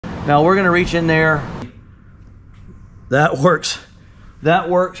Now we're gonna reach in there. That works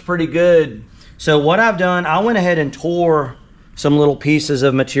pretty good. So what I've done, I went ahead and tore some little pieces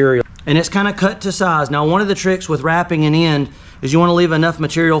of material, and it's kind of cut to size. Now one of the tricks with wrapping an end is you want to leave enough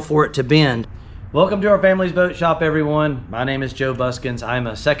material for it to bend. Welcome to our family's boat shop, everyone. My name is Joe Buskins. I'm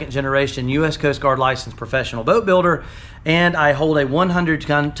a second generation U.S. Coast Guard licensed professional boat builder, and I hold a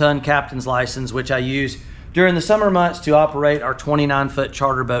 100-ton captain's license, which I use during the summer months to operate our 29-foot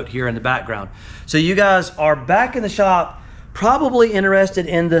charter boat here in the background. So you guys are back in the shop, probably interested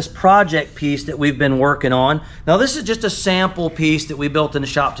in this project piece that we've been working on. Now this is just a sample piece that we built in the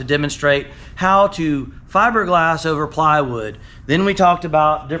shop to demonstrate how to fiberglass over plywood. Then we talked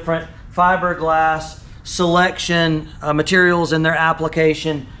about different fiberglass selection materials and their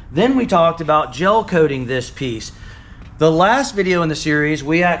application. Then we talked about gel coating this piece. The last video in the series,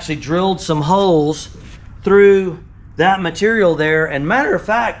 we actually drilled some holes through that material there. And matter of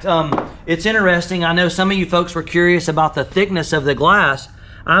fact, it's interesting. I know some of you folks were curious about the thickness of the glass.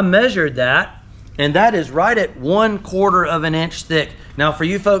 I measured that, and that is right at 1/4 of an inch thick. Now for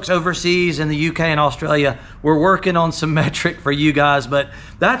you folks overseas in the UK and Australia, we're working on some metric for you guys, but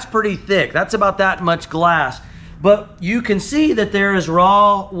that's pretty thick. That's about that much glass. But you can see that there is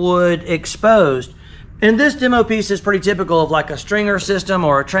raw wood exposed. And this demo piece is pretty typical of like a stringer system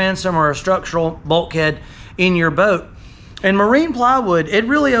or a transom or a structural bulkhead in your boat. And marine plywood, it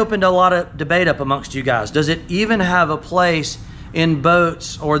really opened a lot of debate up amongst you guys. Does it even have a place in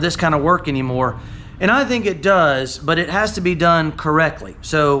boats or this kind of work anymore? And I think it does, but it has to be done correctly.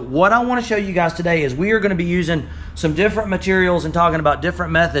 So what I want to show you guys today is we are going to be using some different materials and talking about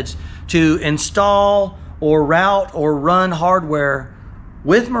different methods to install or route or run hardware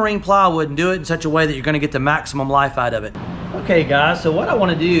with marine plywood and do it in such a way that you're going to get the maximum life out of it. Okay guys, so what I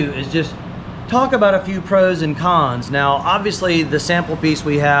want to do is just talk about a few pros and cons. Now obviously the sample piece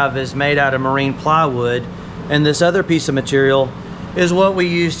we have is made out of marine plywood, and this other piece of material is what we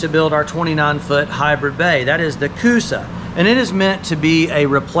use to build our 29-foot hybrid bay. That is the Coosa, and it is meant to be a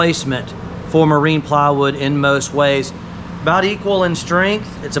replacement for marine plywood in most ways. About equal in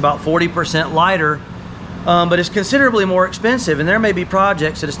strength, it's about 40% lighter, but it's considerably more expensive, and there may be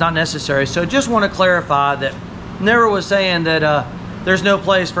projects that it's not necessary. So just want to clarify that never was saying that there's no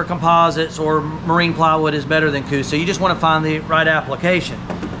place for composites or marine plywood is better than Coosa. You just want to find the right application.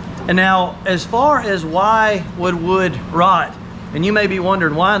 And now, as far as why would wood rot, and you may be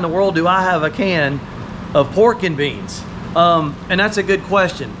wondering, why in the world do I have a can of pork and beans? And that's a good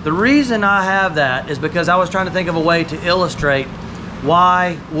question. The reason I have that is because I was trying to think of a way to illustrate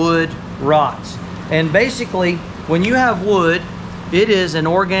why wood rots. And basically, when you have wood, it is an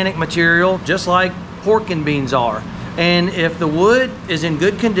organic material just like pork and beans are. And if the wood is in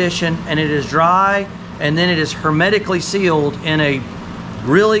good condition and it is dry and then it is hermetically sealed in a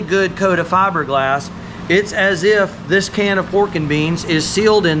really good coat of fiberglass, it's as if this can of pork and beans is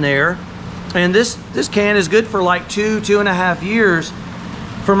sealed in there, and this can is good for like 2.5 years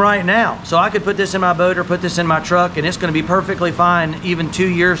from right now. So I could put this in my boat or put this in my truck and it's going to be perfectly fine even 2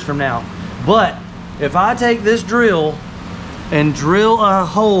 years from now. But if I take this drill and drill a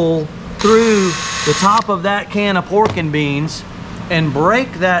hole through the top of that can of pork and beans and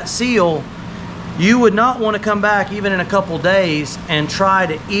break that seal, you would not want to come back even in a couple days and try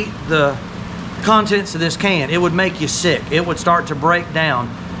to eat the contents of this can. It would make you sick. It would start to break down.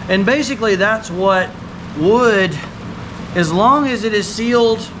 And basically that's what wood, as long as it is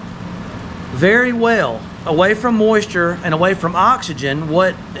sealed very well away from moisture and away from oxygen,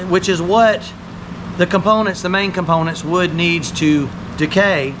 which is what the components, the main components, wood needs to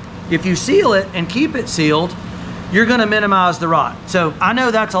decay. If you seal it and keep it sealed, you're going to minimize the rot. So I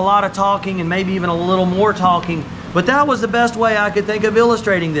know that's a lot of talking and maybe even a little more talking, but that was the best way I could think of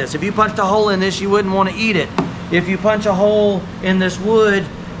illustrating this. If you punched a hole in this, you wouldn't want to eat it. If you punch a hole in this wood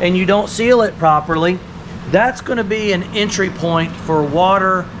and you don't seal it properly, that's going to be an entry point for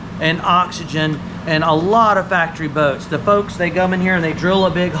water and oxygen and a lot of factory boats. The folks, they come in here and they drill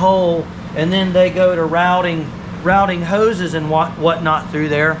a big hole and then they go to routing hoses and whatnot through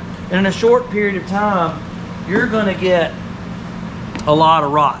there. And in a short period of time, you're going to get a lot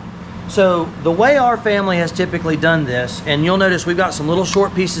of rot. So the way our family has typically done this, and you'll notice we've got some little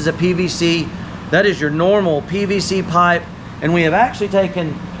short pieces of PVC. That is your normal PVC pipe. And we have actually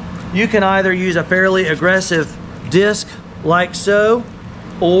taken, you can either use a fairly aggressive disc like so,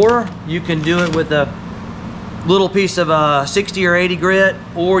 or you can do it with a little piece of 60 or 80 grit,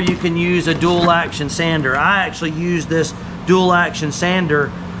 or you can use a dual action sander. I actually use this dual action sander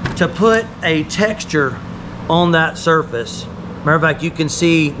to put a texture on that surface. Matter of fact, you can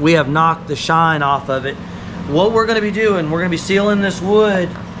see we have knocked the shine off of it. What we're going to be doing, we're going to be sealing this wood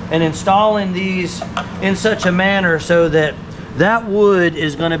and installing these in such a manner so that that wood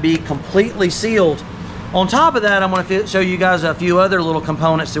is going to be completely sealed. On top of that, I'm going to show you guys a few other little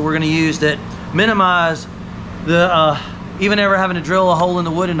components that we're going to use that minimize the even ever having to drill a hole in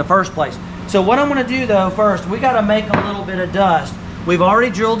the wood in the first place. So what I'm going to do though, first, we got to make a little bit of dust. We've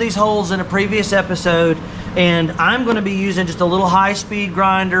already drilled these holes in a previous episode, and I'm going to be using just a little high-speed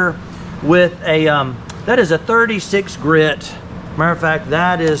grinder with a, that is a 36 grit. Matter of fact,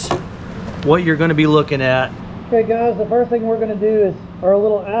 that is what you're going to be looking at. Okay guys, the first thing we're going to do is our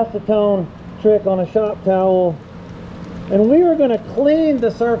little acetone trick on a shop towel. And we are going to clean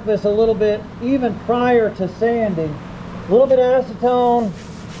the surface a little bit even prior to sanding. A little bit of acetone,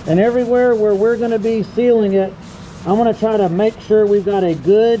 and everywhere where we're going to be sealing it, I'm going to try to make sure we've got a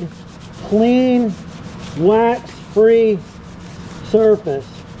good, clean, wax-free surface,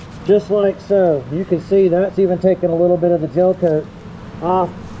 just like so. You can see that's even taking a little bit of the gel coat off.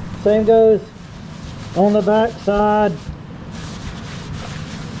 Same goes on the back side.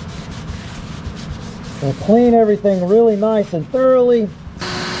 And clean everything really nice and thoroughly.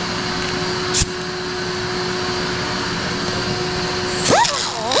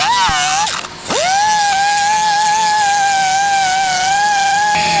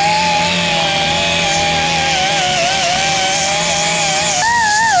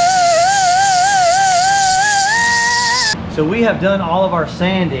 So we have done all of our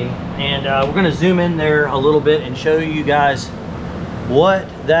sanding, and we're going to zoom in there a little bit and show you guys what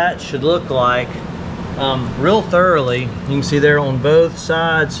that should look like real thoroughly. You can see there on both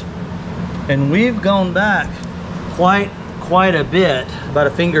sides, and we've gone back quite a bit, about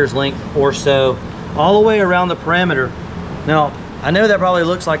a finger's length or so, all the way around the perimeter. Now I know that probably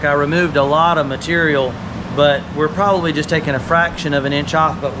looks like I removed a lot of material, but we're probably just taking a fraction of an inch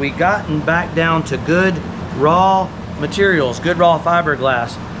off. But we gotten back down to good raw materials, good raw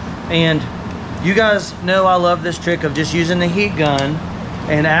fiberglass. And you guys know I love this trick of just using the heat gun,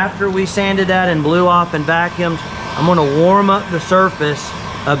 and after we sanded that and blew off and vacuumed, I'm going to warm up the surface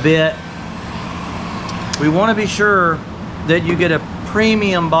a bit. We want to be sure that you get a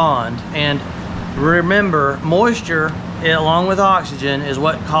premium bond, and remember, moisture along with oxygen is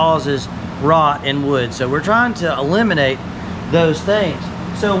what causes rot in wood, so we're trying to eliminate those things.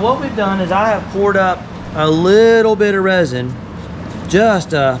 So what we've done is I have poured up a little bit of resin, just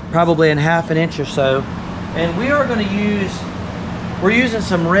probably in half an inch or so, and we are going to use, we're using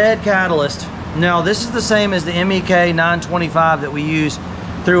some red catalyst. Now this is the same as the MEK 925 that we use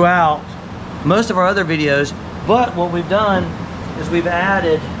throughout most of our other videos, but what we've done is we've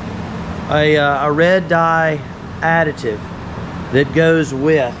added a red dye additive that goes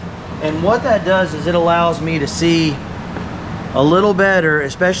with, and what that does is it allows me to see a little better,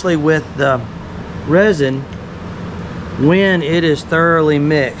 especially with the resin, when it is thoroughly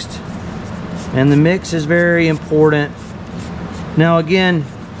mixed. And the mix is very important. Now again,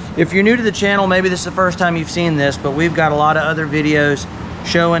 if you're new to the channel, maybe this is the first time you've seen this, but we've got a lot of other videos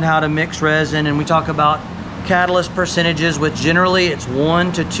showing how to mix resin, and we talk about catalyst percentages, which generally it's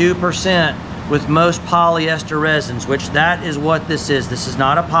 1 to 2% with most polyester resins, which that is what this is. This is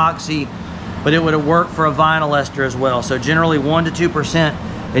not epoxy, but it would have worked for a vinyl ester as well. So generally 1 to 2%.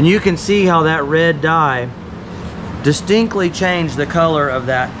 And you can see how that red dye distinctly changed the color of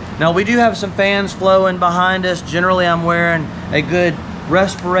that. Now we do have some fans flowing behind us. Generally I'm wearing a good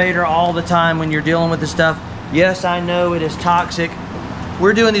respirator all the time when you're dealing with this stuff. Yes, I know it is toxic.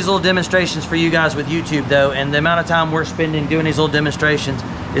 We're doing these little demonstrations for you guys with YouTube though, and the amount of time we're spending doing these little demonstrations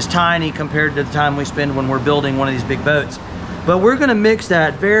is tiny compared to the time we spend when we're building one of these big boats. But we're gonna mix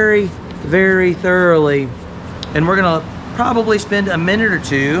that very, very thoroughly, and we're gonna probably spend a minute or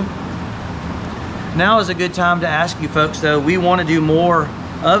two. Now is a good time to ask you folks though, we want to do more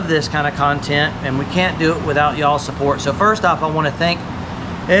of this kind of content, and we can't do it without y'all's support. So first off, I want to thank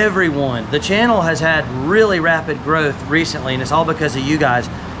everyone. The channel has had really rapid growth recently, and it's all because of you guys,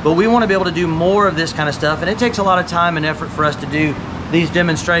 but we want to be able to do more of this kind of stuff, and it takes a lot of time and effort for us to do these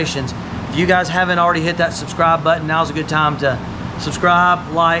demonstrations. If you guys haven't already hit that subscribe button, now's a good time to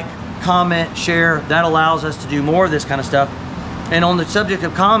subscribe, like, comment, share. That allows us to do more of this kind of stuff. And on the subject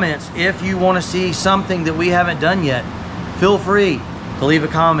of comments, if you want to see something that we haven't done yet, feel free to leave a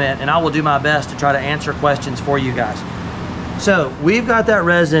comment, and I will do my best to try to answer questions for you guys. So we've got that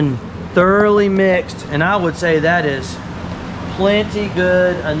resin thoroughly mixed, and I would say that is plenty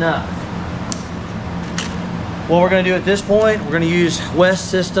good enough. What we're going to do at this point, we're going to use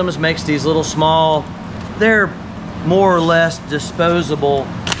West Systems, makes these little small, they're more or less disposable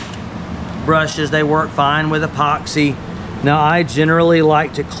brushes. They work fine with epoxy. Now I generally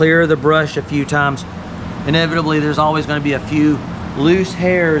like to clear the brush a few times. Inevitably there's always going to be a few loose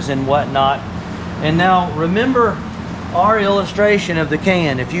hairs and whatnot. And now remember our illustration of the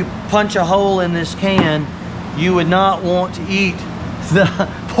can. If you punch a hole in this can, you would not want to eat the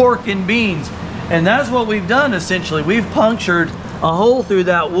pork and beans. And that's what we've done essentially. We've punctured a hole through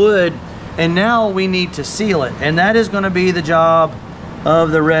that wood, and now we need to seal it. And that is going to be the job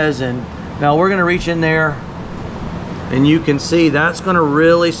of the resin. Now we're going to reach in there, and you can see that's going to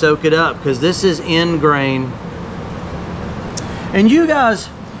really soak it up because this is end grain. And you guys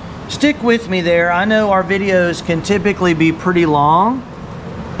stick with me there. I know our videos can typically be pretty long,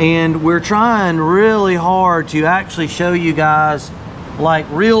 and we're trying really hard to actually show you guys like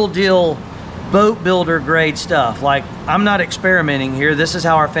real deal boat builder grade stuff. Like, I'm not experimenting here. This is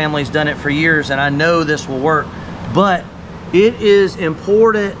how our family's done it for years, and I know this will work. But it is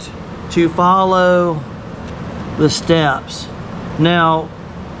important to follow the steps. Now,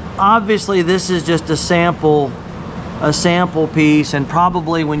 obviously this is just a sample piece, and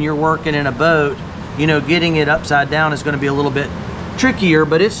probably when you're working in a boat, you know, getting it upside down is going to be a little bit trickier,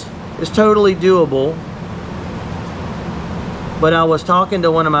 but it's totally doable. But I was talking to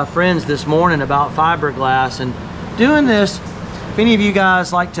one of my friends this morning about fiberglass and doing this. If any of you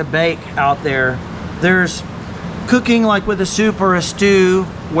guys like to bake out there, there's cooking like with a soup or a stew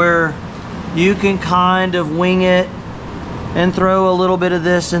where you can kind of wing it and throw a little bit of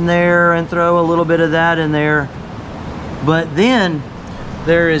this in there and throw a little bit of that in there. But then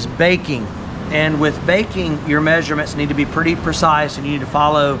there is baking. And with baking, your measurements need to be pretty precise, and you need to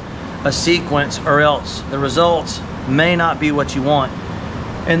follow a sequence, or else the results may not be what you want.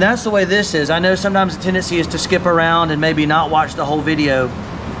 And that's the way this is. I know sometimes the tendency is to skip around and maybe not watch the whole video,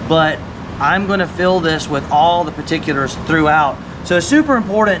 but I'm going to fill this with all the particulars throughout. So it's super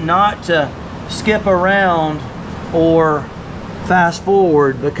important not to skip around or fast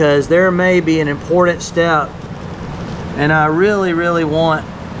forward, because there may be an important step, and I really, really want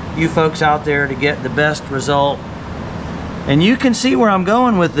you folks out there to get the best result. And you can see where I'm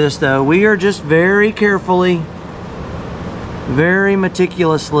going with this though. We are just very carefully, very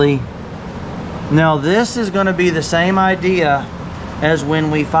meticulously. Now this is going to be the same idea as when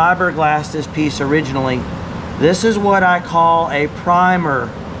we fiberglassed this piece originally. This is what I call a primer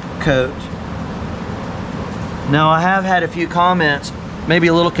coat. Now I have had a few comments, maybe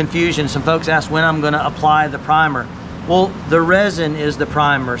a little confusion. Some folks asked when I'm going to apply the primer. Well, the resin is the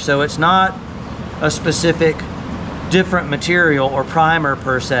primer, so it's not a specific different material or primer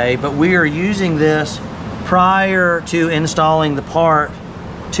per se, but we are using this prior to installing the part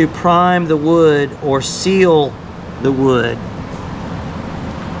to prime the wood or seal the wood.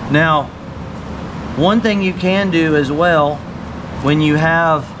 Now, one thing you can do as well when you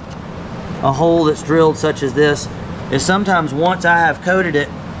have a hole that's drilled such as this is sometimes once I have coated it,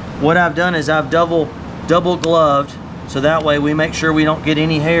 what I've done is I've double gloved, so that way we make sure we don't get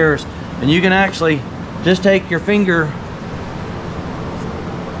any hairs. And you can actually just take your finger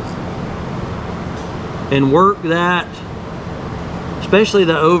and work that, especially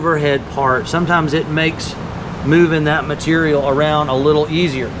the overhead part. Sometimes it makes moving that material around a little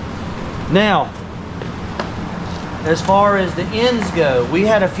easier. Now, as far as the ends go, we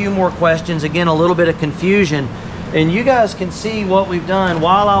had a few more questions. Again, a little bit of confusion. And you guys can see what we've done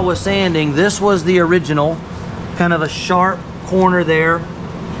while I was sanding. This was the original, kind of a sharp corner there.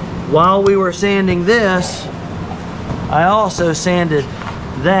 While we were sanding this, I also sanded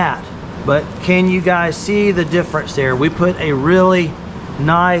that. But can you guys see the difference there? We put a really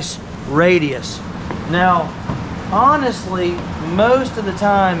nice radius. Now, honestly, most of the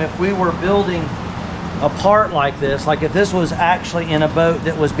time, if we were building a part like this, like if this was actually in a boat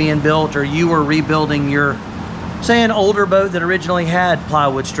that was being built, or you were rebuilding your, say, an older boat that originally had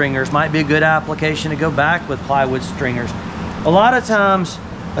plywood stringers, might be a good application to go back with plywood stringers. A lot of times,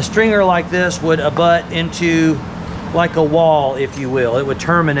 a stringer like this would abut into like a wall, if you will. It would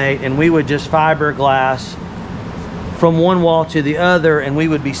terminate, and we would just fiberglass from one wall to the other, and we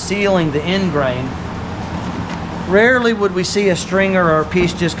would be sealing the end grain. Rarely would we see a stringer or a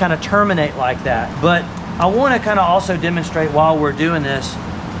piece just kind of terminate like that. But I want to kind of also demonstrate while we're doing this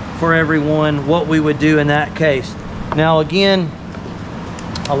for everyone what we would do in that case. Now again,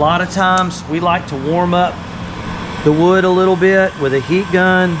 a lot of times we like to warm up the wood a little bit with a heat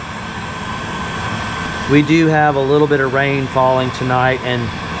gun. We do have a little bit of rain falling tonight, and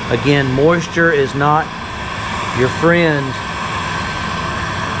again, moisture is not your friend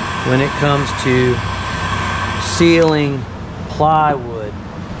when it comes to sealing plywood.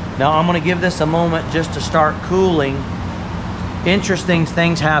 Now I'm going to give this a moment just to start cooling. Interesting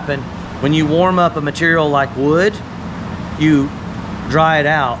things happen when you warm up a material like wood. dry it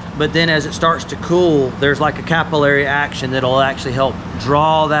out. But then as it starts to cool, there's like a capillary action that'll actually help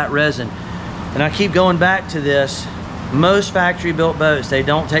draw that resin. And I keep going back to this. Most factory built boats, they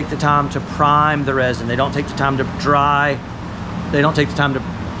don't take the time to prime the resin. They don't take the time to dry. They don't take the time to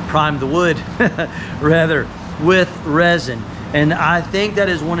prime the wood, rather, with resin. And I think that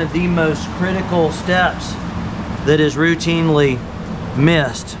is one of the most critical steps that is routinely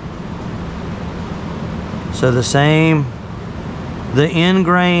missed. So the end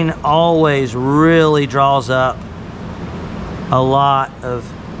grain always really draws up a lot of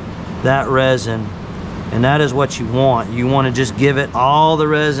that resin, and that is what you want. You want to just give it all the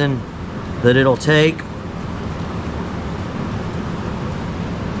resin that it'll take.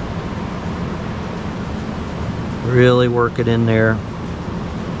 Really work it in there.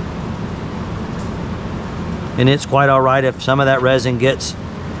 And it's quite all right if some of that resin gets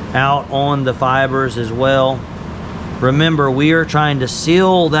out on the fibers as well. Remember, we are trying to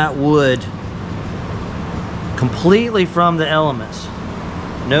seal that wood completely from the elements.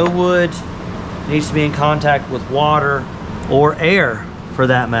 No wood needs to be in contact with water or air, for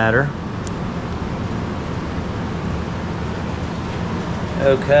that matter.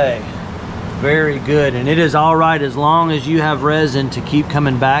 Okay, very good. And it is all right as long as you have resin to keep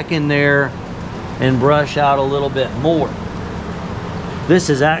coming back in there and brush out a little bit more. This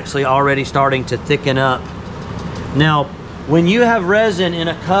is actually already starting to thicken up. Now, when you have resin in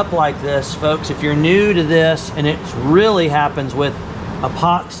a cup like this, folks, if you're new to this, and it really happens with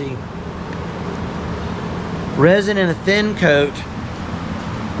epoxy, resin in a thin coat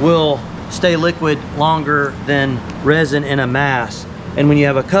will stay liquid longer than resin in a mass. And when you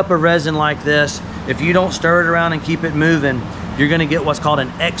have a cup of resin like this, if you don't stir it around and keep it moving, you're gonna get what's called an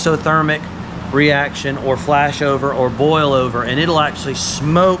exothermic reaction, or flash over, or boil over, and it'll actually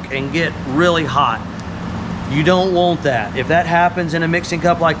smoke and get really hot. You don't want that. If that happens in a mixing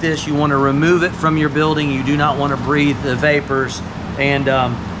cup like this, you want to remove it from your building. You do not want to breathe the vapors, and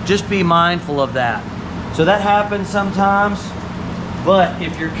just be mindful of that. So that happens sometimes, but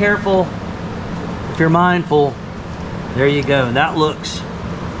if you're careful, if you're mindful, there you go. And that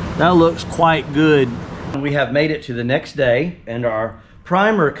looks quite good. We have made it to the next day, and our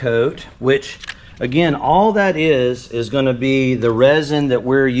primer coat, which again, all that is going to be the resin that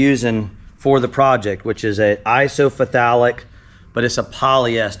we're using for the project, which is a isophthalic, but it's a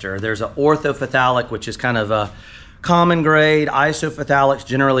polyester. There's an orthophthalic, which is kind of a common grade. Isophthalic's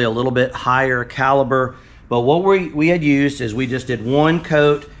generally a little bit higher caliber, but what we had used is we just did one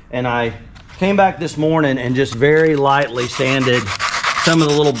coat, and I came back this morning and just very lightly sanded some of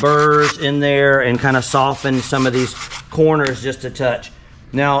the little burrs in there and kind of softened some of these corners just a touch.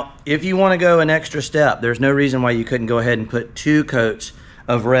 Now, if you want to go an extra step, there's no reason why you couldn't go ahead and put 2 coats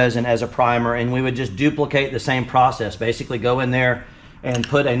of resin as a primer, and we would just duplicate the same process. Basically go in there and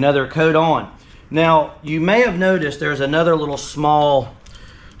put another coat on. Now, you may have noticed there's another little small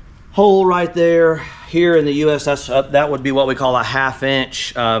hole right there. Here in the US, that would be what we call a 1/2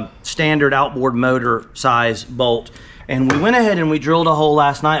 inch standard outboard motor size bolt. And we went ahead and we drilled a hole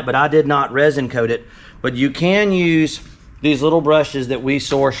last night, but I did not resin coat it. But you can use these little brushes that we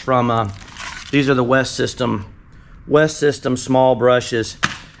source from, these are the West System small brushes.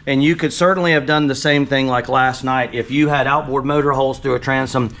 And you could certainly have done the same thing like last night. If you had outboard motor holes through a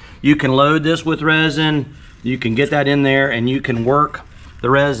transom, you can load this with resin, you can get that in there, and you can work the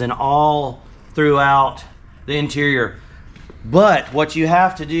resin all throughout the interior. But what you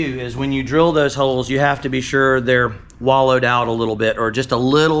have to do is when you drill those holes, you have to be sure they're wallowed out a little bit, or just a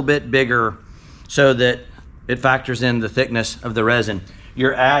little bit bigger, so that it factors in the thickness of the resin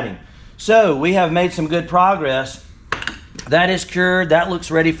you're adding. So we have made some good progress. That is cured, that looks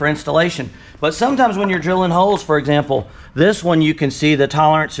ready for installation. But sometimes when you're drilling holes, for example, this one, you can see the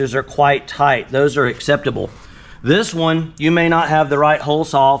tolerances are quite tight. Those are acceptable. This one, you may not have the right hole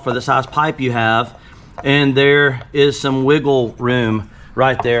saw for the size pipe you have, and there is some wiggle room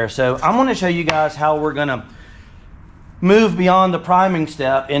right there. So I'm going to show you guys how we're going to move beyond the priming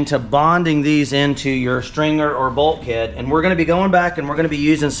step into bonding these into your stringer or bulkhead. And we're going to be going back and we're going to be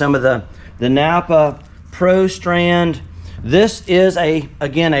using some of the Napa Pro Strand. This is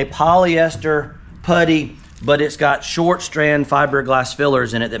again a polyester putty, but it's got short strand fiberglass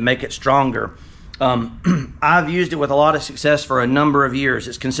fillers in it that make it stronger. I've used it with a lot of success for a number of years.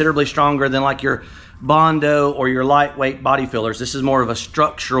 It's considerably stronger than like your Bondo or your lightweight body fillers. This is more of a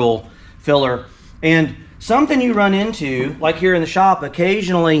structural filler. And something you run into, like here in the shop,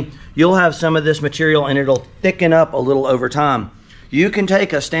 occasionally you'll have some of this material and it'll thicken up a little over time. You can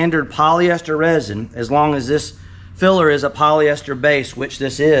take a standard polyester resin, as long as this filler is a polyester base, which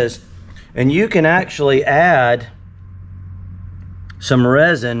this is, and you can actually add some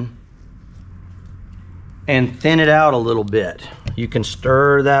resin and thin it out a little bit. You can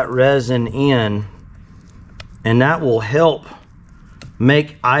stir that resin in, and that will help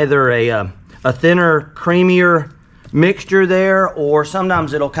make either a thinner, creamier mixture there, or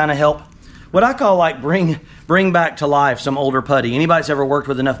sometimes it'll kind of help what I call like bring back to life some older putty. Anybody that's ever worked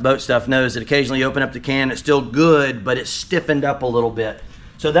with enough boat stuff knows that occasionally you open up the can, it's still good, but it's stiffened up a little bit.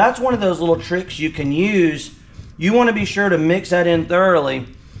 So that's one of those little tricks you can use. You want to be sure to mix that in thoroughly,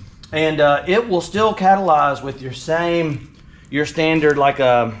 and it will still catalyze with your standard, like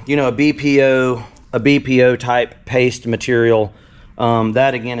a BPO type paste material.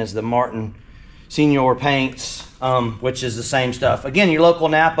 That again is the Martin Senior paints, which is the same stuff. Again, your local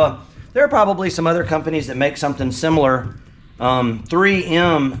Napa. There are probably some other companies that make something similar.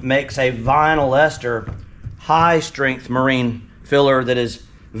 3M makes a vinyl ester high strength marine filler that is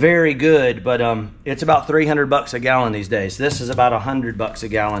very good, but it's about 300 bucks a gallon these days. This is about 100 bucks a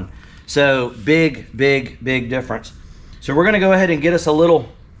gallon. So big difference. So we're gonna go ahead and get us a little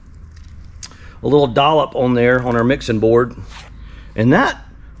dollop on there on our mixing board, and that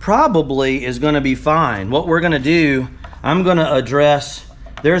probably is gonna be fine. What we're gonna do, I'm gonna address,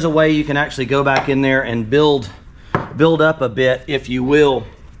 there's a way you can actually go back in there and build up a bit, if you will.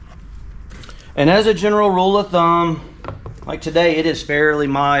 And as a general rule of thumb, like today, it is fairly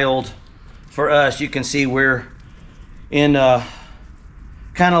mild for us. You can see we're in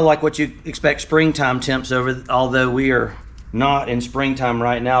kind of like what you expect springtime temps over, although we are not in springtime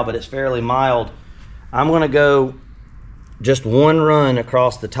right now, but it's fairly mild. I'm gonna go just one run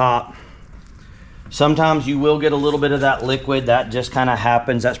across the top. Sometimes you will get a little bit of that liquid. That just kind of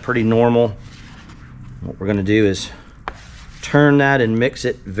happens. That's pretty normal. What we're gonna do is turn that and mix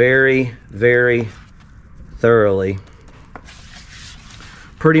it very thoroughly.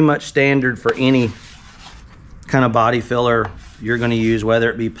 Pretty much standard for any kind of body filler you're gonna use, whether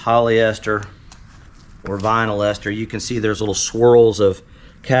it be polyester or vinyl ester. You can see there's little swirls of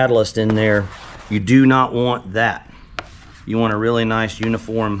catalyst in there. You do not want that. You want a really nice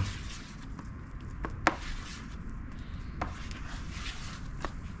uniform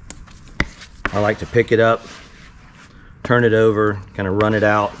I like to pick it up, turn it over, kind of run it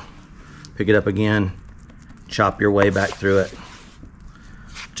out, pick it up again, chop your way back through it.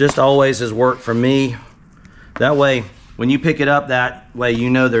 Just always has worked for me. That way, when you pick it up that way, you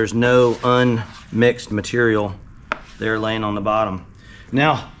know there's no unmixed material there laying on the bottom.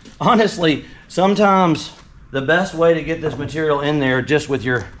 Now, honestly, sometimes the best way to get this material in there, just with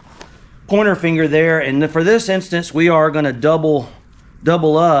your pointer finger there, and for this instance, we are gonna double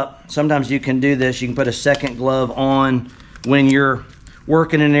up. Sometimes you can do this. You can put a second glove on when you're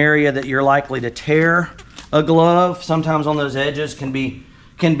working in an area that you're likely to tear a glove. Sometimes on those edges can be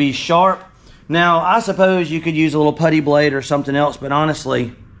sharp. Now, I suppose you could use a little putty blade or something else, but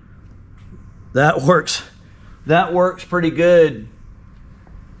honestly, that works pretty good.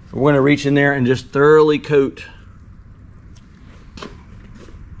 We're going to reach in there and just thoroughly coat.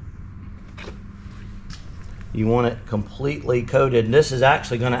 You want it completely coated. And this is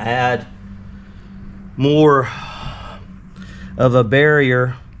actually going to add more of a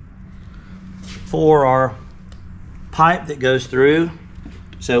barrier for our pipe that goes through.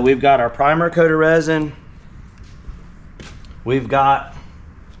 So we've got our primer coat of resin. We've got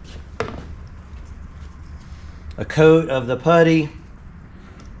a coat of the putty.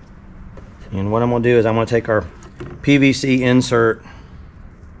 And what I'm going to do is I'm going to take our PVC insert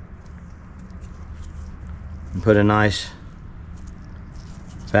and put a nice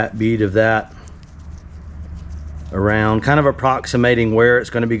fat bead of that around, kind of approximating where it's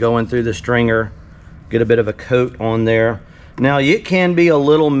going to be going through the stringer. Get a bit of a coat on there. Now, it can be a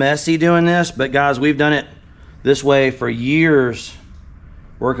little messy doing this, but guys, we've done it this way for years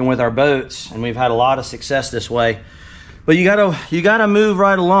working with our boats, and we've had a lot of success this way. But you gotta move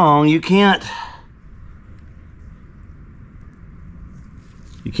right along. You can't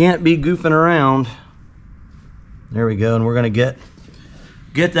be goofing around. There we go, and we're gonna get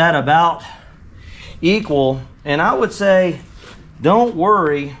that about equal. And I would say, don't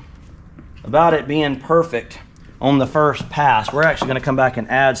worry about it being perfect on the first pass. We're actually gonna come back and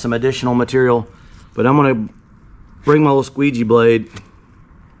add some additional material, but I'm gonna bring my little squeegee blade.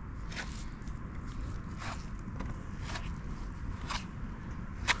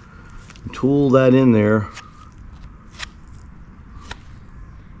 Tool that in there.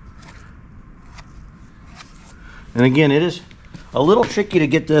 And again, it is a little tricky to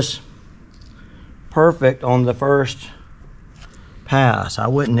get this perfect on the first pass. I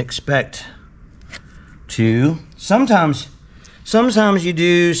wouldn't expect to. Sometimes you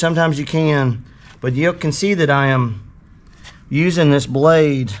do, sometimes you can, but you can see that I am using this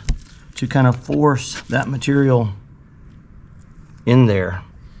blade to kind of force that material in there.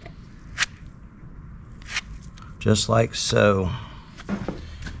 Just like so.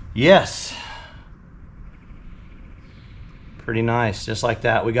 Yes. Pretty nice, just like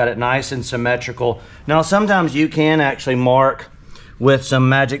that. We got it nice and symmetrical. Now, sometimes you can actually mark with some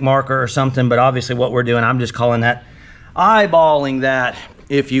magic marker or something, but obviously what we're doing, I'm just calling that eyeballing that,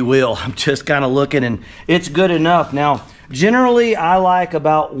 if you will. I'm just kind of looking, and it's good enough. Now, generally, I like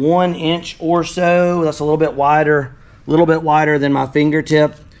about 1 inch or so. That's a little bit wider than my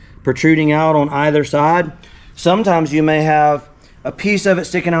fingertip, protruding out on either side. Sometimes you may have a piece of it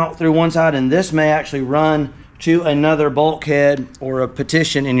sticking out through one side, and this may actually run to another bulkhead or a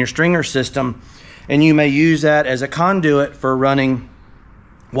petition in your stringer system, and you may use that as a conduit for running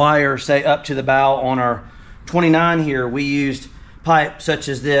wire, say up to the bow. On our 29 here, we used pipe such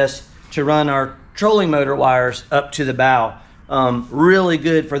as this to run our trolling motor wires up to the bow. Really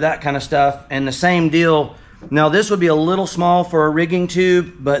good for that kind of stuff. And the same deal, now this would be a little small for a rigging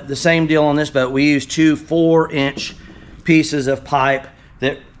tube, but the same deal on this boat. We used 2 4-inch pieces of pipe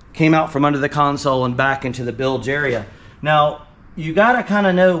that came out from under the console and back into the bilge area. Now, you gotta kind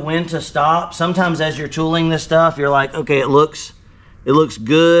of know when to stop. Sometimes as you're tooling this stuff, you're like, okay, it looks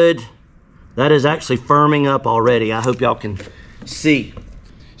good. That is actually firming up already. I hope y'all can see.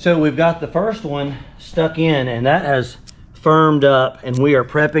 So we've got the first one stuck in, and that has firmed up, and we are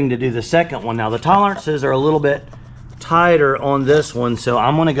prepping to do the second one. Now, the tolerances are a little bit tighter on this one, so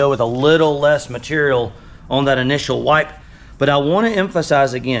I'm gonna go with a little less material on that initial wipe. But I want to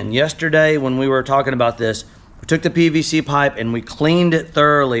emphasize again, yesterday when we were talking about this, we took the PVC pipe and we cleaned it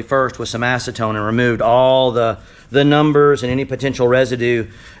thoroughly first with some acetone and removed all the numbers and any potential residue.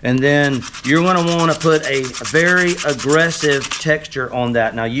 And then you're going to want to put a very aggressive texture on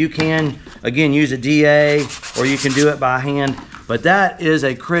that. Now, you can, again, use a DA, or you can do it by hand, but that is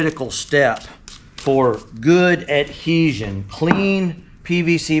a critical step for good adhesion. Clean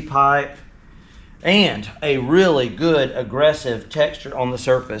PVC pipe and a really good aggressive texture on the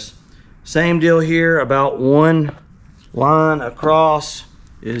surface. Same deal here, about 1 line across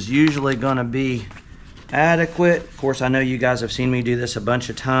is usually going to be adequate. Of course, I know you guys have seen me do this a bunch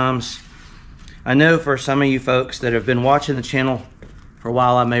of times. I know for some of you folks that have been watching the channel for a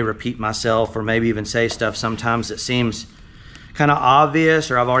while, I may repeat myself or maybe even say stuff sometimes that seems kind of obvious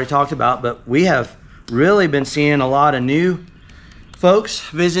or I've already talked about, but we have really been seeing a lot of new folks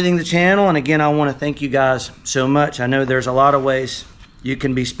visiting the channel, and again, I want to thank you guys so much. I know there's a lot of ways you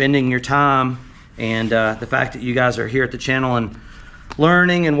can be spending your time, and the fact that you guys are here at the channel and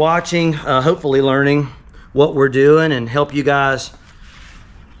learning and watching, hopefully learning what we're doing, and help you guys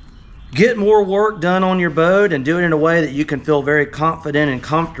get more work done on your boat and do it in a way that you can feel very confident and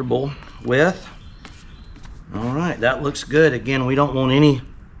comfortable with. All right, that looks good. Again, we don't want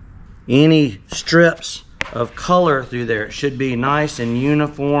any strips of color through there. It should be nice and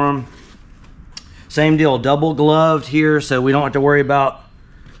uniform. Same deal, double gloved here, so we don't have to worry about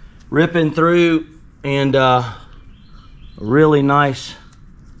ripping through, and really nice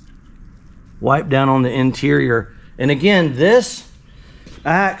wipe down on the interior. And again, this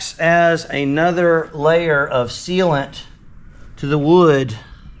acts as another layer of sealant to the wood.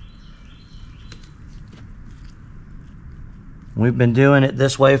 We've been doing it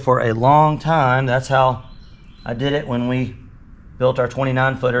this way for a long time. That's how I did it when we built our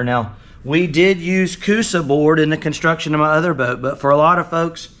 29-footer. Now, we did use Coosa board in the construction of my other boat, but for a lot of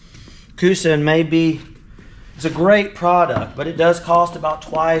folks, Coosa it's a great product, but it does cost about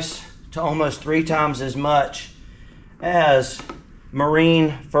twice to almost 3 times as much as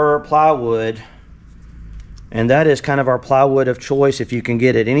marine fir plywood. And that is kind of our plywood of choice if you can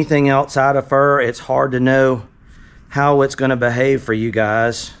get it. Anything outside of fir, it's hard to know how it's going to behave for you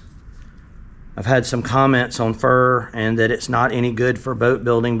guys. I've had some comments on fir and that it's not any good for boat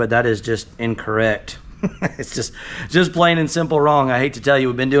building, but that is just incorrect. It's just plain and simple wrong. I hate to tell you,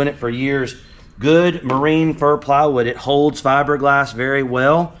 we've been doing it for years. Good marine fir plywood, it holds fiberglass very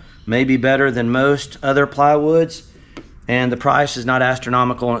well, maybe better than most other plywoods, and the price is not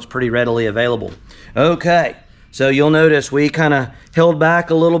astronomical and it's pretty readily available. Okay, so you'll notice we kind of held back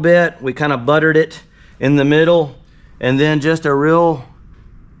a little bit. We kind of buttered it in the middle, and then just a real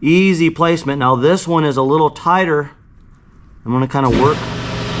easy placement. Now this one is a little tighter. I'm going to kind of work.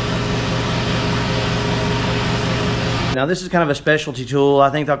 Now this is kind of a specialty tool. I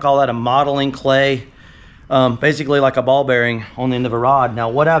think they'll call that a modeling clay. Basically like a ball bearing on the end of a rod. Now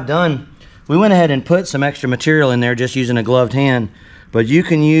what I've done, we went ahead and put some extra material in there just using a gloved hand, but you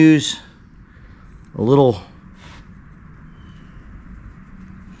can use a little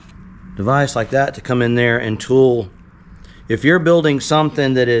device like that to come in there and tool. if you're building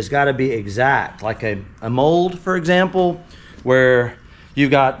something that has got to be exact, like a mold, for example, where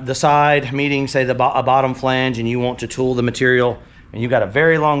you've got the side meeting, say a bottom flange, and you want to tool the material, and you've got a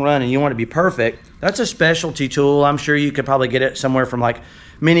very long run and you want to be perfect, that's a specialty tool. I'm sure you could probably get it somewhere from like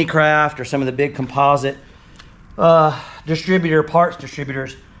Mini Craft or some of the big composite parts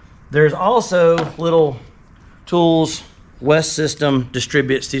distributors. There's also little tools. West System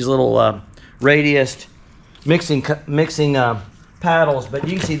distributes these little radius mixing paddles, but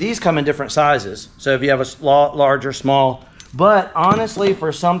you can see these come in different sizes. So if you have a large or small, but honestly,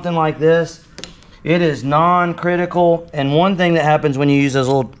 for something like this, it is non-critical. And one thing that happens when you use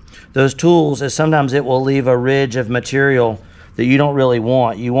those tools is sometimes it will leave a ridge of material that you don't really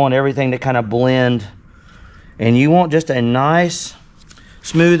want. You want everything to kind of blend, and you want just a nice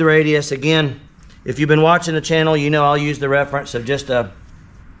smooth radius. Again, if you've been watching the channel, you know I'll use the reference of just a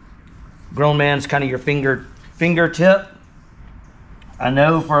grown man's kind of your fingertip. I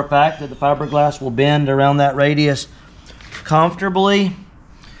know for a fact that the fiberglass will bend around that radius comfortably.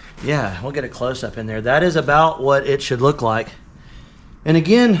 Yeah, we'll get a close-up in there. That is about what it should look like. And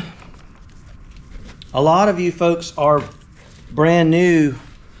again, a lot of you folks are brand new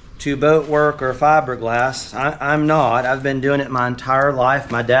to boat work or fiberglass. I'm not. I've been doing it my entire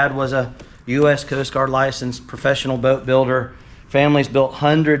life. My dad was a U.S. Coast Guard licensed professional boat builder. Family's built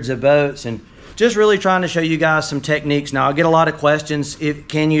hundreds of boats, and just really trying to show you guys some techniques. Now, I get a lot of questions,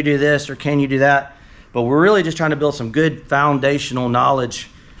 can you do this or can you do that? But we're really just trying to build some good foundational knowledge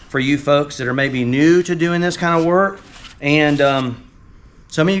for you folks that are maybe new to doing this kind of work. And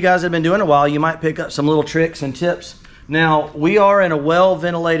some of you guys have been doing it a while. You might pick up some little tricks and tips. Now, we are in a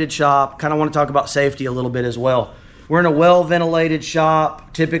well-ventilated shop. Kind of want to talk about safety a little bit as well. We're in a well-ventilated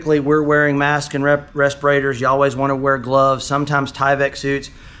shop. Typically, we're wearing masks and respirators. You always want to wear gloves, sometimes Tyvek suits,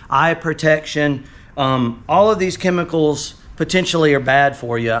 eye protection. All of these chemicals potentially are bad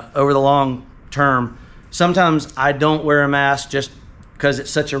for you over the long term. Sometimes I don't wear a mask just because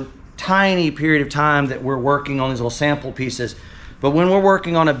it's such a tiny period of time that we're working on these little sample pieces. But when we're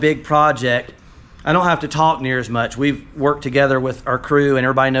working on a big project, I don't have to talk near as much. We've worked together with our crew and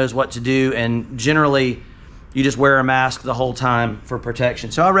everybody knows what to do, and generally you just wear a mask the whole time for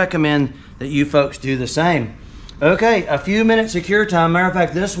protection. So I recommend that you folks do the same. Okay, a few minutes of cure time. Matter of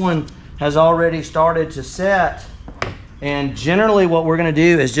fact, this one has already started to set. And generally what we're gonna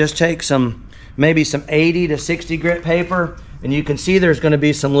do is just take maybe some 80 to 60 grit paper, and you can see there's gonna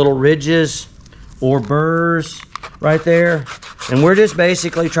be some little ridges or burrs right there. And we're just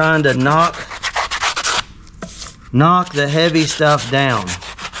basically trying to knock the heavy stuff down.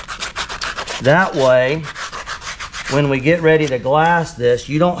 That way, when we get ready to glass this,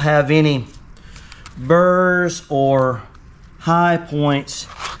 you don't have any burrs or high points.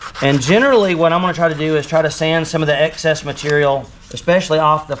 And generally what I'm going to try to do is try to sand some of the excess material, especially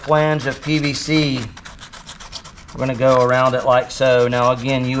off the flange of PVC. We're going to go around it like so. Now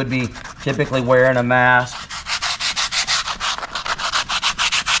again, you would be typically wearing a mask.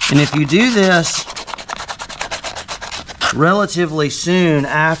 And if you do this relatively soon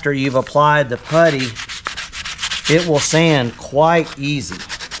after you've applied the putty, it will sand quite easy.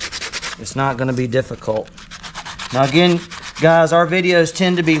 It's not going to be difficult. Now again, guys, our videos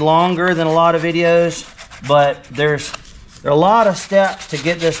tend to be longer than a lot of videos, but there are a lot of steps to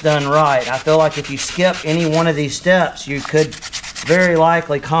get this done right. I feel like if you skip any one of these steps, you could very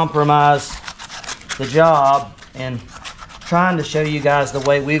likely compromise the job. And trying to show you guys the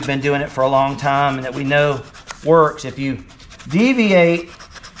way we've been doing it for a long time and that we know works. If you deviate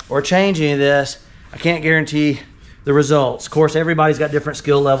or change any of this, I can't guarantee the results. Of course, everybody's got different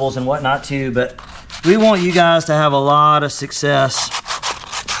skill levels and whatnot too, but we want you guys to have a lot of success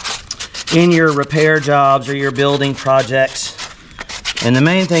in your repair jobs or your building projects. And the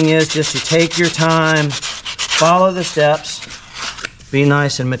main thing is just to take your time, follow the steps, be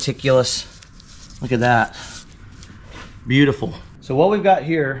nice and meticulous. Look at that. Beautiful. So what we've got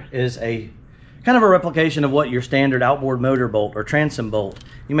here is a kind of a replication of what your standard outboard motor bolt or transom bolt.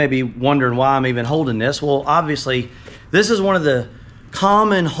 You may be wondering why I'm even holding this. Well, obviously, this is one of the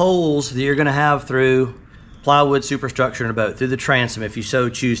common holes that you're going to have through plywood superstructure in a boat, through the transom if you so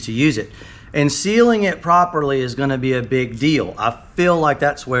choose to use it. And sealing it properly is going to be a big deal. I feel like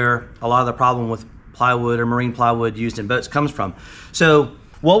that's where a lot of the problem with plywood or marine plywood used in boats comes from. So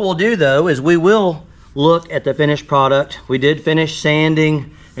what we'll do though is we will look at the finished product. We did finish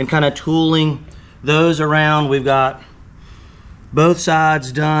sanding and kind of tooling those around. We've got both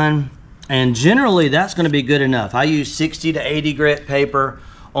sides done, and generally that's going to be good enough. I use 60 to 80 grit paper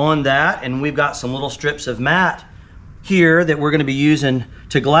on that, and we've got some little strips of mat here that we're going to be using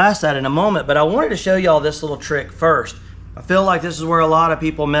to glass that in a moment. But I wanted to show y'all this little trick first. I feel like this is where a lot of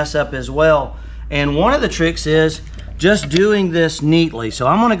people mess up as well. And one of the tricks is just doing this neatly. So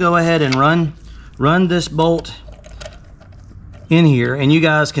I'm gonna go ahead and run this bolt in here, and you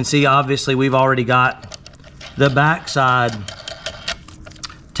guys can see obviously we've already got the back side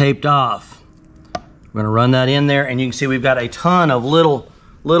taped off. We're gonna run that in there, and you can see we've got a ton of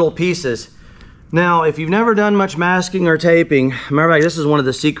little pieces. Now, if you've never done much masking or taping, remember, this is one of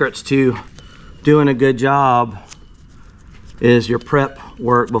the secrets to doing a good job is your prep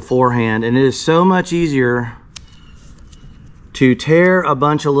work beforehand. And it is so much easier to tear a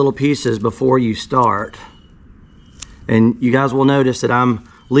bunch of little pieces before you start. And you guys will notice that I'm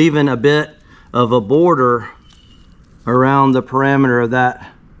leaving a bit of a border around the perimeter of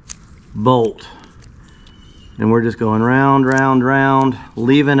that bolt. And we're just going round, round, round,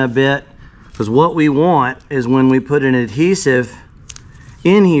 leaving a bit. Because what we want is when we put an adhesive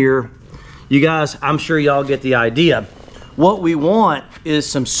in here, you guys, I'm sure y'all get the idea. What we want is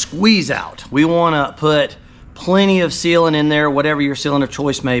some squeeze out. We want to put plenty of sealant in there, whatever your sealant of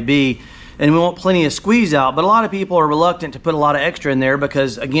choice may be, and we want plenty of squeeze out. But a lot of people are reluctant to put a lot of extra in there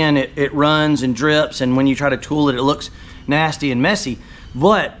because, again, it runs and drips, and when you try to tool it, it looks nasty and messy.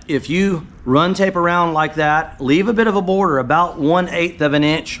 But if you run tape around like that, leave a bit of a border, about 1/8 of an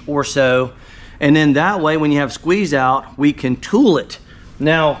inch or so, and then that way when you have squeeze out, we can tool it.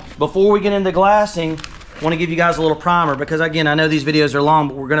 Now, before we get into glassing, I want to give you guys a little primer because, again, I know these videos are long,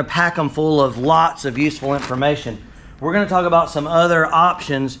 but we're going to pack them full of lots of useful information. We're going to talk about some other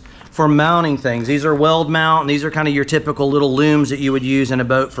options for mounting things. These are weld mount, and these are kind of your typical little looms that you would use in a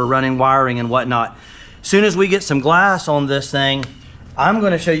boat for running wiring and whatnot. As soon as we get some glass on this thing, I'm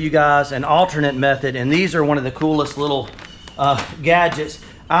going to show you guys an alternate method, and these are one of the coolest little gadgets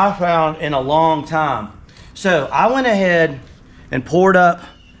I found in a long time. So I went ahead and poured up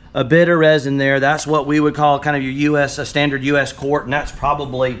a bit of resin there. That's what we would call kind of your a standard US quart, and that's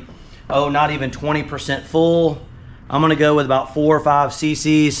probably, oh, not even 20% full. I'm gonna go with about 4 or 5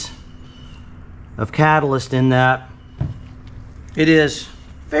 cc's of catalyst in that. It is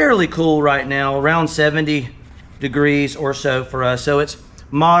fairly cool right now, around 70 degrees or so for us. So it's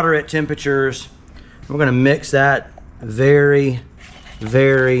moderate temperatures. We're gonna mix that very,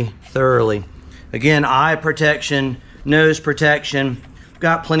 very thoroughly. Again, eye protection, nose protection.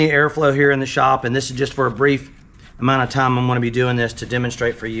 Got plenty of airflow here in the shop, and this is just for a brief amount of time I'm going to be doing this to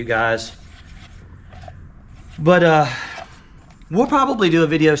demonstrate for you guys. But we'll probably do a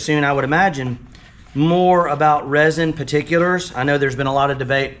video soon, I would imagine, more about resin particulars. I know there's been a lot of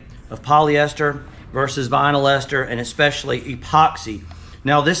debate of polyester versus vinyl ester, and especially epoxy.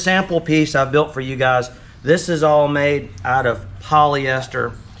 Now, this sample piece I've built for you guys, this is all made out of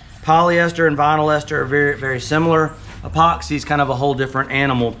polyester. Polyester and vinyl ester are very, very similar. Epoxy is kind of a whole different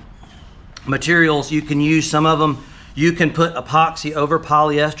animal. Materials, you can use some of them. You can put epoxy over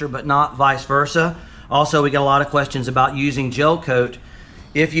polyester, but not vice versa. Also, we get a lot of questions about using gel coat.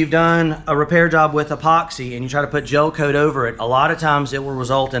 If you've done a repair job with epoxy and you try to put gel coat over it, a lot of times it will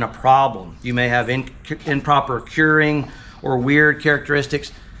result in a problem. You may have improper curing or weird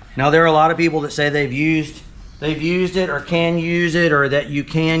characteristics. Now, there are a lot of people that say they've used it or can use it, or that you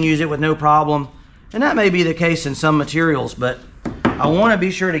can use it with no problem. And that may be the case in some materials, but I want to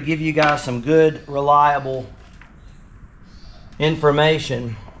be sure to give you guys some good, reliable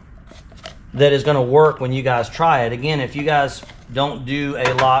information that is going to work when you guys try it. Again, if you guys don't do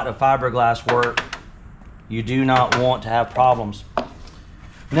a lot of fiberglass work, you do not want to have problems.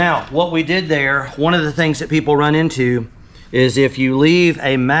 Now, what we did there, one of the things that people run into is if you leave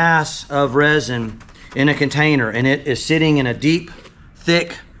a mass of resin in a container and it is sitting in a deep,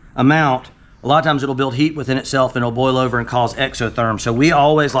 thick amount, a lot of times it'll build heat within itself and it'll boil over and cause exotherm. So we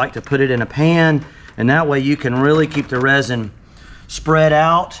always like to put it in a pan, and that way you can really keep the resin spread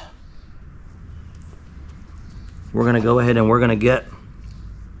out. We're gonna go ahead and we're gonna get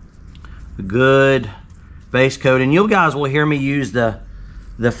a good base coat. And you guys will hear me use the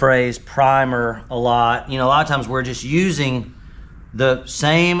phrase primer a lot. You know, a lot of times we're just using the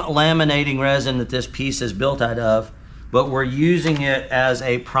same laminating resin that this piece is built out of, but we're using it as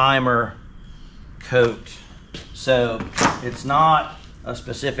a primer coat. So it's not a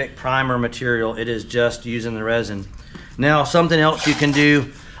specific primer material, it is just using the resin. Now, something else you can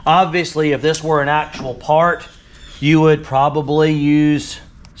do, obviously if this were an actual part, you would probably use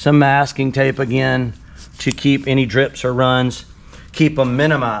some masking tape again to keep any drips or runs, keep them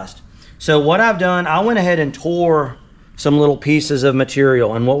minimized. So what I've done, I went ahead and tore some little pieces of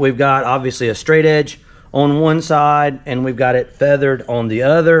material, and what we've got, obviously a straight edge on one side and we've got it feathered on the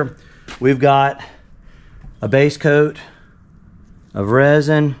other. We've got a base coat of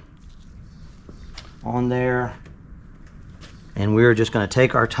resin on there. And we're just going to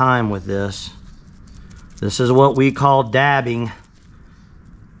take our time with this. This is what we call dabbing. I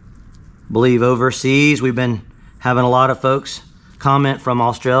believe overseas we've been having a lot of folks comment from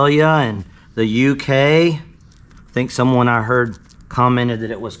Australia and the UK. I think someone I heard commented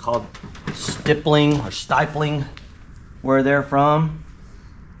that it was called stippling or stifling where they're from.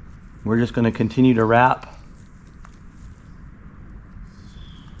 We're just going to continue to wrap.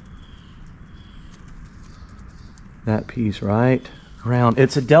 That piece right around.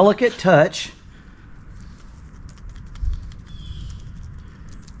 It's a delicate touch.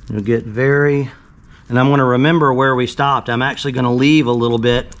 It'll get very, and I'm going to remember where we stopped. I'm actually going to leave a little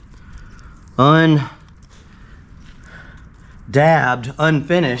bit undabbed,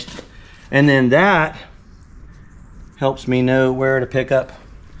 unfinished, and then that helps me know where to pick up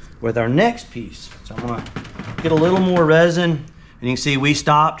with our next piece. So I'm going to get a little more resin, and you can see we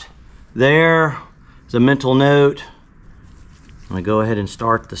stopped there. As a mental note, I'm going to go ahead and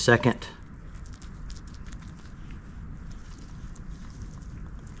start the second.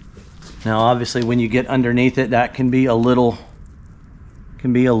 Now obviously when you get underneath it, that can be a little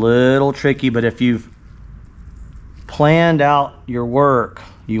tricky, but if you've planned out your work,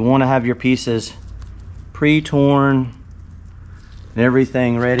 you want to have your pieces pre-torn and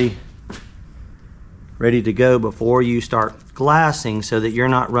everything ready to go before you start glassing, so that you're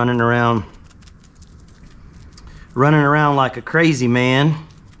not running around like a crazy man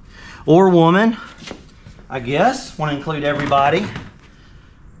or woman. I guess want to include everybody.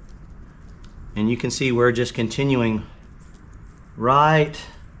 And you can see we're just continuing right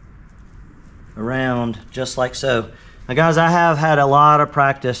around just like so. Now guys, I have had a lot of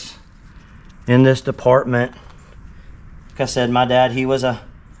practice in this department. Like I said, my dad, he was a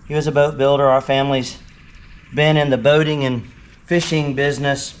boat builder. Our family's been in the boating and fishing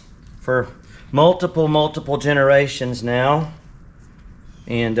business for multiple generations now.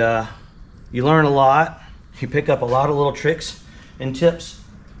 And you learn a lot. You pick up a lot of little tricks and tips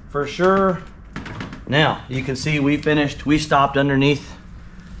for sure. Now you can see we finished, we stopped underneath.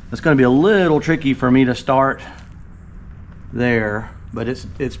 It's going to be a little tricky for me to start there, but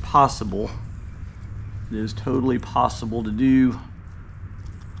it's possible. It is totally possible to do.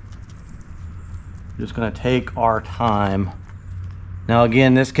 Just going to take our time. Now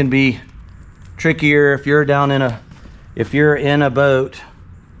again, this can be trickier if you're in a boat.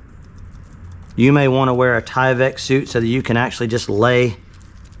 You may want to wear a Tyvek suit so that you can actually just lay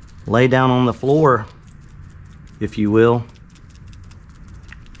down on the floor, if you will.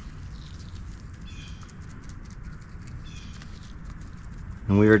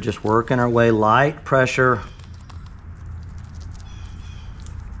 And we are just working our way, light pressure.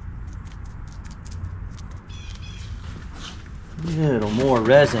 A little more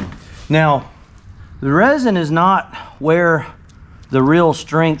resin. Now, the resin is not where the real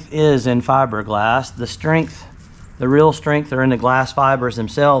strength is in fiberglass. The real strength are in the glass fibers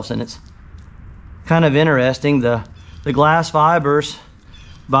themselves, and it's kind of interesting. The glass fibers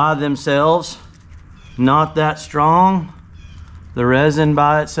by themselves, not that strong. The resin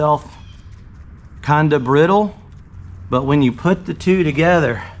by itself, kind of brittle. But when you put the two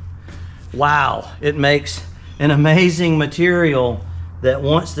together, wow, it makes an amazing material that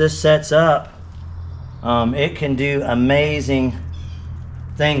once this sets up, it can do amazing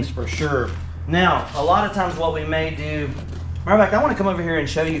things for sure. Now, a lot of times what we may do, matter of fact, I want to come over here and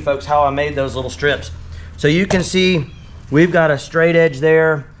show you folks how I made those little strips. So you can see we've got a straight edge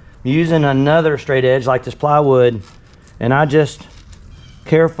there. I'm using another straight edge like this plywood, and I just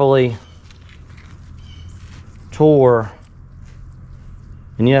carefully tore.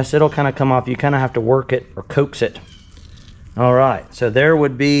 And yes, it'll kind of come off. You kind of have to work it or coax it. All right, so there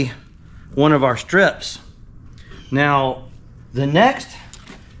would be one of our strips. Now, the next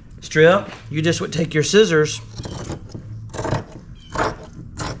strip, you just would take your scissors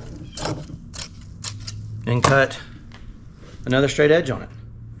and cut another straight edge on it.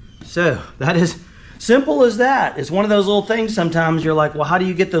 So that is simple as that. It's one of those little things sometimes you're like, well, how do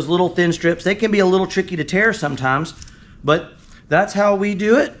you get those little thin strips? They can be a little tricky to tear sometimes, but that's how we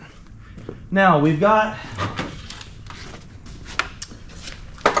do it. Now we've got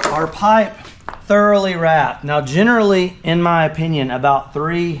our pipe thoroughly wrapped. Now generally, in my opinion, about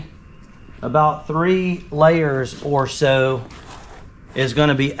three layers or so is going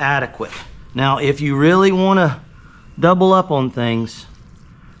to be adequate. Now if you really want to double up on things,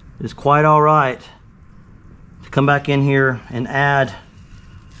 it's quite all right to come back in here and add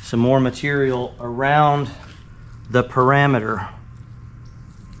some more material around the perimeter,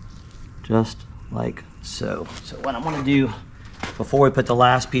 just like so. So what I'm going to do before we put the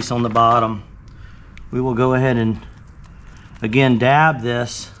last piece on the bottom, we will go ahead and again, dab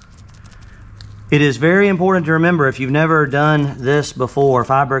this. It is very important to remember, if you've never done this before,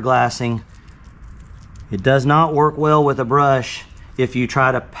 fiberglassing, it does not work well with a brush if you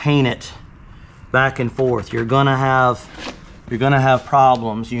try to paint it back and forth. You're gonna have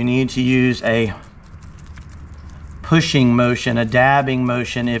problems. You need to use a pushing motion, a dabbing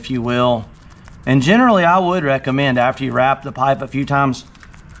motion, if you will. And generally, I would recommend, after you wrap the pipe a few times,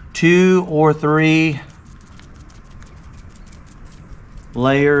 2 or 3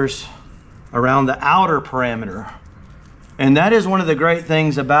 layers around the outer perimeter. And that is one of the great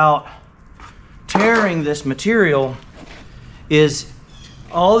things about tearing this material, is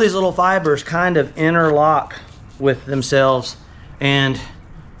all these little fibers kind of interlock with themselves. And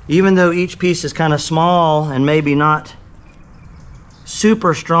even though each piece is kind of small and maybe not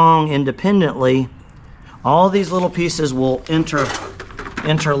super strong independently, all these little pieces will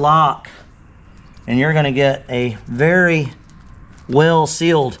interlock, and you're going to get a very well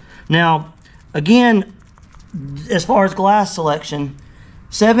sealed. Now, again, as far as glass selection,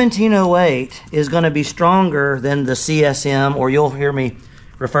 1708 is going to be stronger than the CSM, or you'll hear me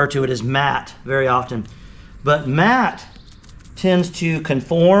refer to it as matte very often. But matte tends to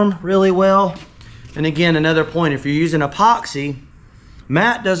conform really well. And again, another point, if you're using epoxy,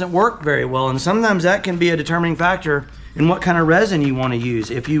 matte doesn't work very well, and sometimes that can be a determining factor in what kind of resin you want to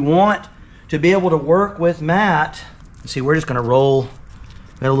use. If you want to be able to work with matte, see, we're just going to roll.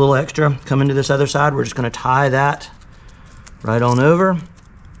 Got a little extra coming to this other side. We're just going to tie that right on over.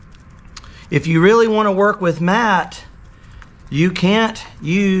 If you really want to work with matte, you can't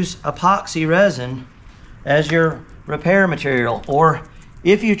use epoxy resin as your repair material, or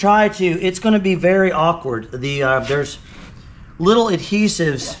if you try to, it's going to be very awkward. There's little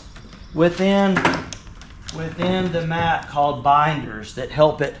adhesives within the mat called binders that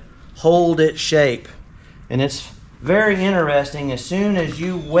help it hold its shape, and it's very interesting. As soon as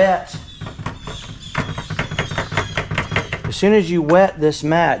you wet this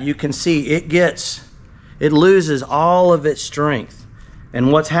mat, you can see it loses all of its strength.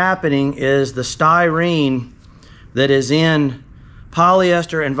 And what's happening is the styrene that is in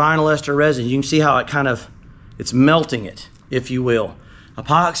polyester and vinyl ester resin, you can see how it's melting it, if you will.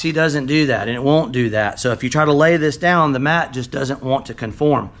 Epoxy doesn't do that, and it won't do that. So if you try to lay this down, the mat just doesn't want to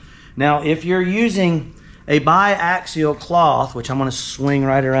conform. Now, if you're using a biaxial cloth, which I'm going to swing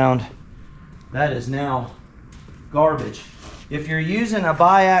right around, that is now garbage. If you're using a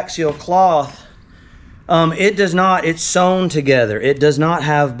biaxial cloth, it's sewn together. It does not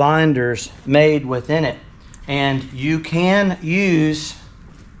have binders made within it. And you can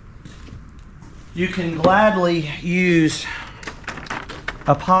gladly use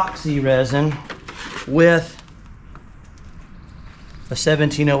epoxy resin with a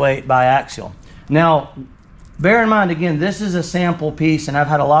 1708 biaxial. Now, bear in mind, again, this is a sample piece, and I've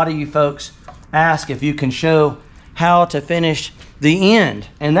had a lot of you folks ask if you can show how to finish the end.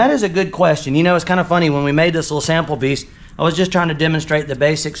 And that is a good question. You know, it's kind of funny, when we made this little sample piece, I was just trying to demonstrate the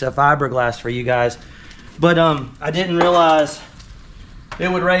basics of fiberglass for you guys. But I didn't realize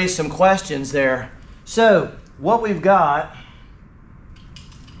it would raise some questions there. So what we've got,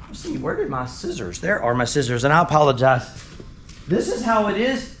 let's see, where did my scissors? There are my scissors, and I apologize. This is how it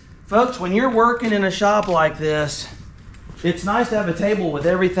is, folks. When you're working in a shop like this, it's nice to have a table with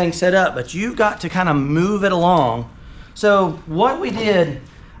everything set up, but you've got to kind of move it along. So what we did,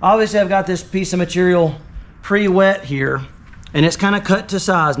 obviously I've got this piece of material pre-wet here, and it's kind of cut to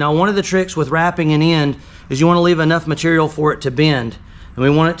size. Now, one of the tricks with wrapping an end is you want to leave enough material for it to bend, and we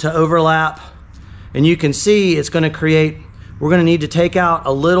want it to overlap. And you can see it's going to create, we're going to need to take out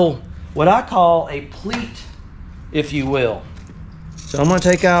a little, what I call a pleat, if you will. So I'm going to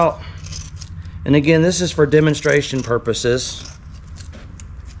take out, and again, this is for demonstration purposes.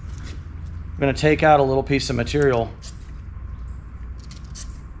 I'm going to take out a little piece of material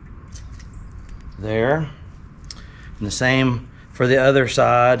there. And the same for the other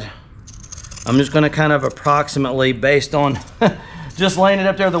side. I'm just going to kind of approximately, based on just laying it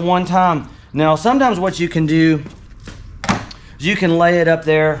up there the one time. Now, sometimes what you can do is you can lay it up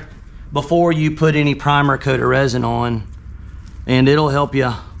there before you put any primer coat of resin on, and it'll help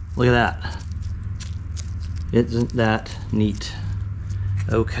you. Look at that. Isn't that neat?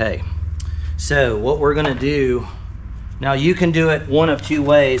 Okay. So what we're going to do, now you can do it one of two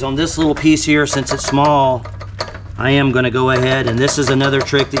ways. On this little piece here, since it's small, I am going to go ahead, and this is another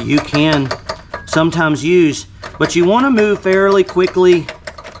trick that you can sometimes use, but you want to move fairly quickly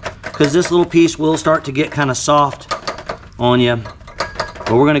because this little piece will start to get kind of soft on you.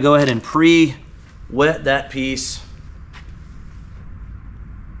 But we're going to go ahead and pre-wet that piece.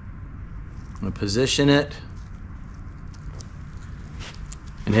 I'm going to position it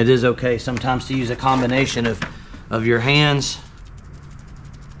And it is okay sometimes to use a combination of your hands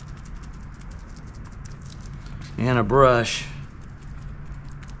and a brush.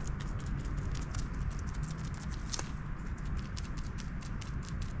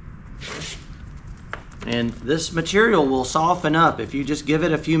 And this material will soften up if you just give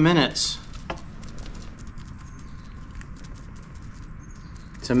it a few minutes.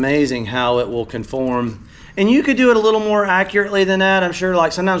 It's amazing how it will conform. And you could do it a little more accurately than that. I'm sure,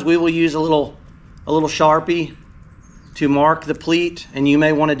 like sometimes we will use a little Sharpie to mark the pleat, and you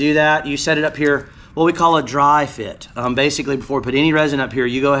may want to do that. You set it up here, what we call a dry fit. Basically, before we put any resin up here,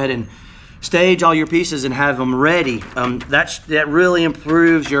 you go ahead and stage all your pieces and have them ready. That really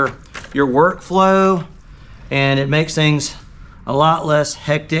improves your workflow, and it makes things a lot less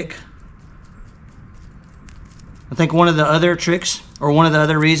hectic. I think one of the other tricks, or one of the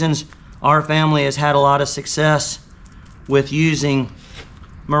other reasons our family has had a lot of success with using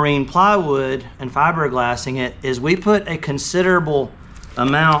marine plywood and fiberglassing it is we put a considerable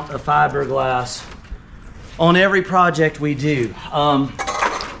amount of fiberglass on every project we do.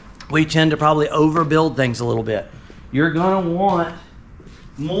 We tend to probably overbuild things a little bit. You're gonna want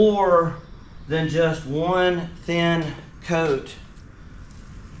more than just one thin coat.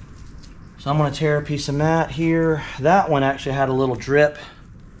 So I'm gonna tear a piece of mat here. That one actually had a little drip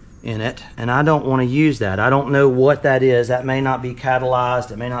in it, and I don't want to use that. I don't know what that is. That may not be catalyzed.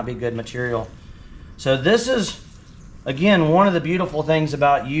 It may not be good material. So this is, again, one of the beautiful things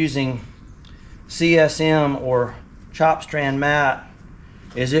about using CSM or chop strand mat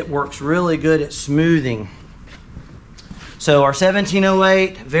is it works really good at smoothing. So our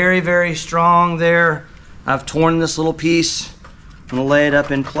 1708, very, very strong there. I've torn this little piece. I'm gonna lay it up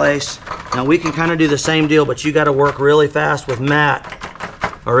in place. Now we can kind of do the same deal, but you gotta work really fast with mat,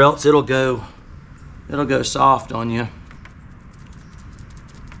 or else it'll go soft on you.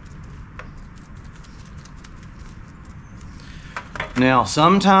 Now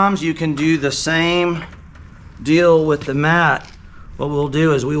sometimes you can do the same deal with the mat. What we'll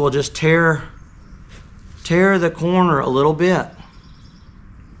do is we will just tear the corner a little bit,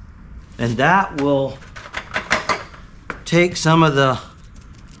 and that will take some of the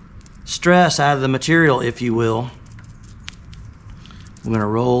stress out of the material, if you will. I'm going to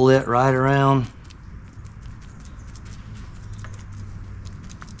roll it right around.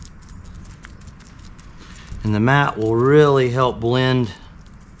 And the mat will really help blend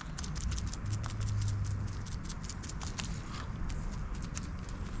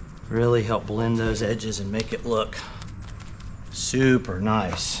those edges and make it look super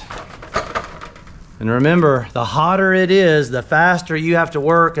nice. And remember, the hotter it is, the faster you have to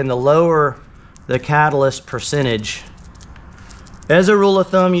work and the lower the catalyst percentage. As a rule of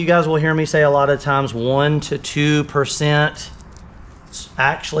thumb, you guys will hear me say a lot of times 1 to 2%. It's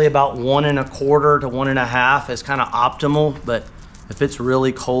actually about 1 1/4 to 1 1/2 is kind of optimal, but if it's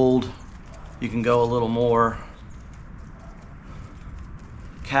really cold, you can go a little more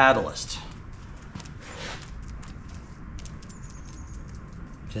catalyst.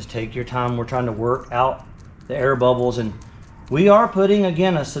 Just take your time. We're trying to work out the air bubbles, and we are putting,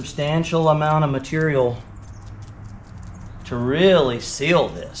 again, a substantial amount of material to really seal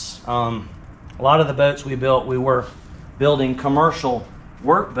this. A lot of the boats we built, we were building commercial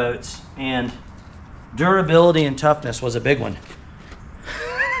work boats, and durability and toughness was a big one.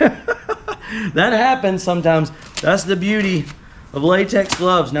 That happens sometimes. That's the beauty of latex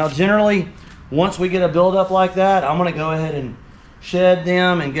gloves. Now generally, once we get a buildup like that, I'm gonna go ahead and shed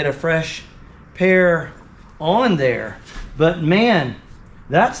them and get a fresh pair on there. But man,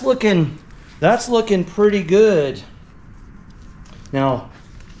 that's looking pretty good. Now,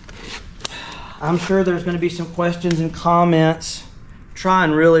 I'm sure there's going to be some questions and comments. I'm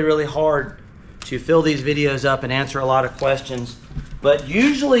trying really, really hard to fill these videos up and answer a lot of questions. But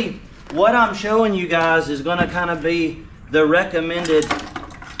usually what I'm showing you guys is going to kind of be the recommended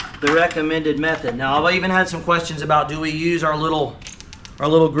method. Now, I've even had some questions about, do we use our little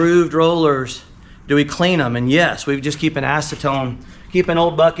grooved rollers? Do we clean them? And yes, we just keep an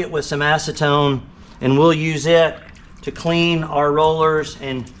old bucket with some acetone, and we'll use it to clean our rollers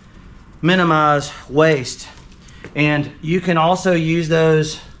and minimize waste. And you can also use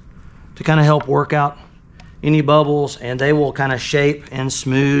those to kind of help work out any bubbles, and they will kind of shape and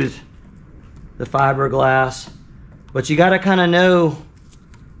smooth the fiberglass. But you got to kind of know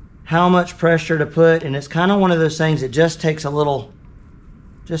how much pressure to put, and it's kind of one of those things that just takes a little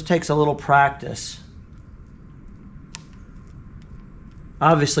practice.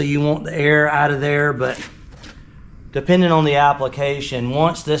 Obviously you want the air out of there, but depending on the application,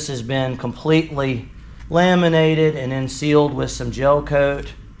 once this has been completely laminated and then sealed with some gel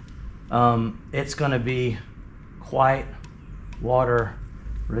coat. It's going to be quite water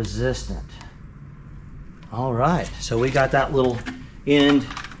resistant. All right, so we got that little end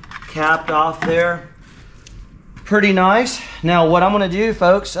capped off there. Pretty nice. Now what I'm going to do,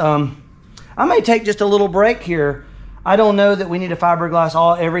 folks, I may take just a little break here. I don't know that we need to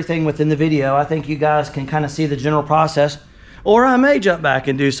fiberglass everything within the video. I think you guys can kind of see the general process, or I may jump back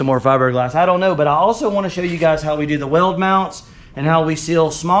and do some more fiberglass. I don't know, but I also want to show you guys how we do the weld mounts and how we seal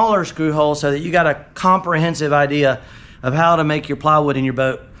smaller screw holes so that you got a comprehensive idea of how to make your plywood in your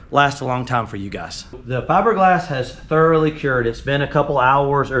boat last a long time for you guys. The fiberglass has thoroughly cured. It's been a couple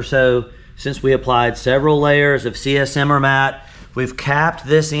hours or so since we applied several layers of CSM or matte. We've capped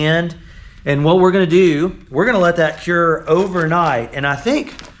this end, and what we're gonna do, we're gonna let that cure overnight. And I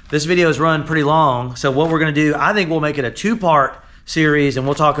think this video is run pretty long, so what we're gonna do, I think we'll make it a two-part series, and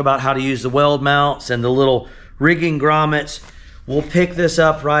we'll talk about how to use the weld mounts and the little rigging grommets. We'll pick this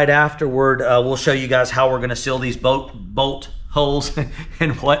up right afterward. We'll show you guys how we're gonna seal these bolt holes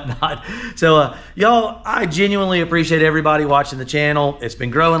and whatnot. So y'all, I genuinely appreciate everybody watching the channel. It's been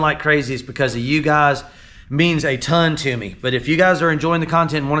growing like crazy. It's because of you guys. It means a ton to me. But if you guys are enjoying the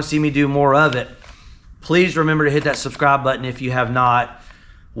content and want to see me do more of it, please remember to hit that subscribe button if you have not.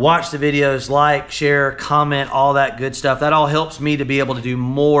 Watch the videos, like, share, comment, all that good stuff. That all helps me to be able to do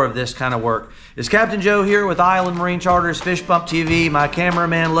more of this kind of work. It's Captain Joe here with Island Marine Charters Fish Pump TV. My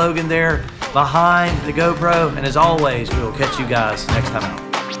cameraman Logan there behind the GoPro. And as always, we will catch you guys next time out.